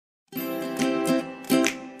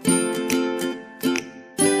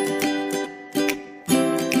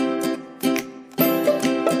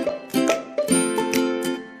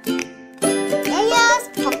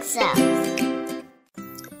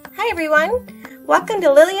everyone! Welcome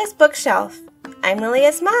to Lilia's Bookshelf. I'm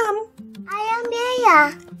Lilia's mom. I am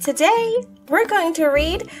Lilia. Today, we're going to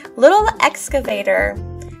read Little Excavator.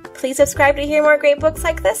 Please subscribe to hear more great books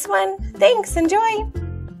like this one. Thanks, enjoy!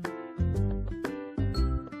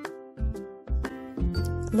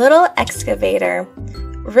 Little Excavator,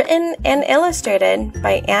 written and illustrated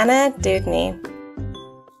by Dewdney.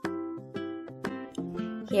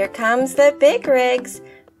 Here comes the big rigs,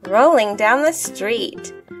 rolling down the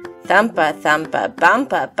street. Thumpa, thumpa,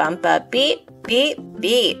 bumpa, bumpa, beep, beep,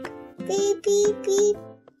 beep. Beep, beep, beep.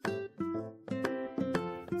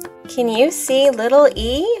 Can you see little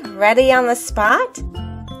E ready on the spot?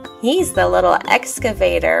 He's the little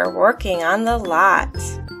excavator working on the lot.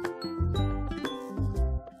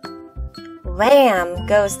 Wham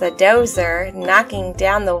goes the dozer, knocking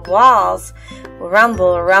down the walls.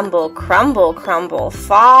 Rumble, rumble, crumble, crumble,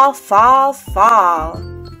 fall, fall, fall.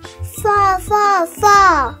 Fall, fall,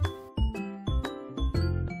 fall.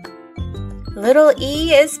 Little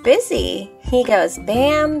E is busy. He goes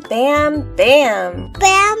bam, bam, bam.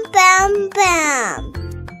 Bam, bam, bam.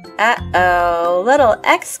 Uh-oh, little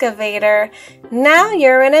excavator, now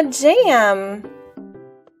you're in a jam.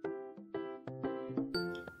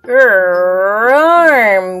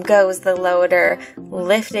 Grrrm goes the loader,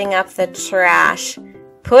 lifting up the trash.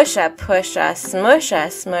 Pusha, pusha, smusha,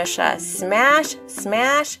 smusha, smash,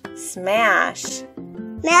 smash, smash.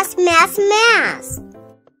 Mash, mash, mash.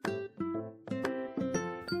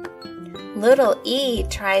 Little E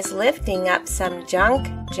tries lifting up some junk,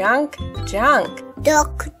 junk, junk.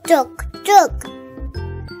 Duck, duck, duck.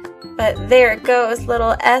 But there goes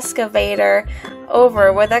little excavator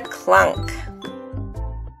over with a clunk.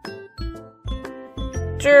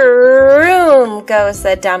 Droom goes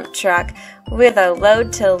the dump truck with a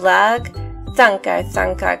load to lug. Thunka,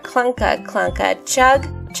 thunka, clunka, clunka, chug,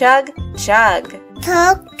 chug, chug.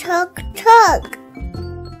 Tug, tug, tug.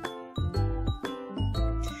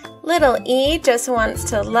 Little E just wants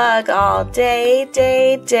to lug all day,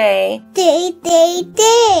 day, day. Day, day,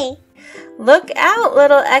 day. Look out,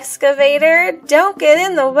 little excavator, don't get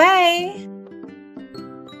in the way.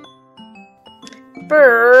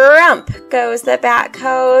 Brump goes the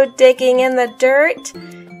backhoe, digging in the dirt.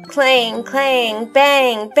 Clang, clang,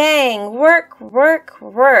 bang, bang, work, work,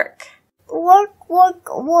 work. Work, work,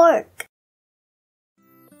 work.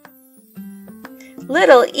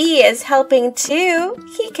 Little E is helping too.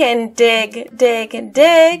 He can dig, dig,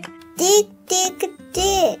 dig. Dig, dig,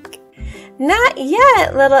 dig. Not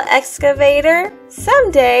yet, little excavator.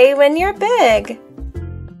 Someday when you're big.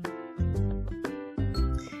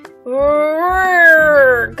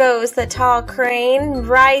 Roar goes the tall crane,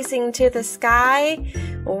 rising to the sky.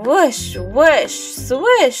 Whoosh, whoosh,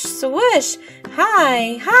 swish, swish.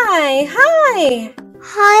 High, high, high.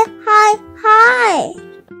 Hi, hi, hi.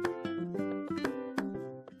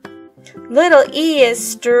 Little E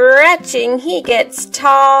is stretching. He gets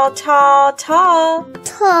tall, tall, tall.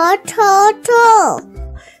 Tall, tall, tall.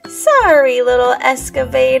 Sorry, little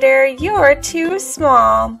excavator, you're too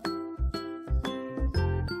small.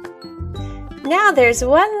 Now there's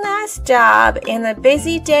one last job and the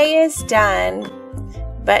busy day is done.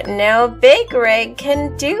 But no big rig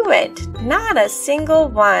can do it, not a single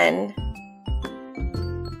one.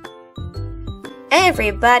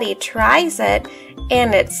 Everybody tries it,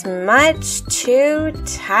 and it's much too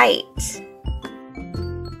tight.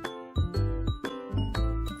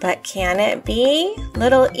 But can it be?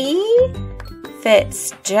 Little E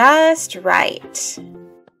fits just right.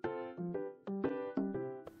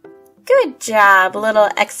 Good job, little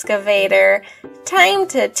excavator. Time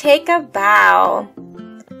to take a bow.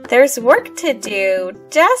 There's work to do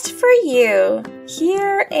just for you,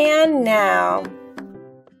 here and now.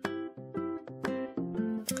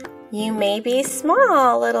 You may be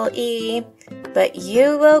small, little E, but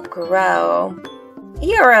you will grow.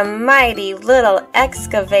 You're a mighty little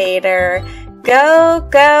excavator. Go,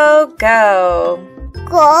 go, go.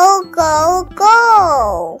 Go, go,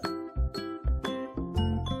 go.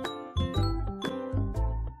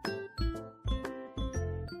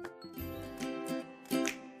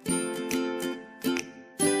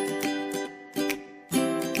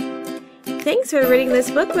 Thanks for reading this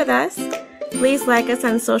book with us. Please like us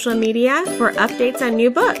on social media for updates on new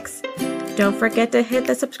books. Don't forget to hit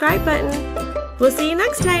the subscribe button. We'll see you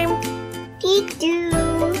next time. Dee-doo.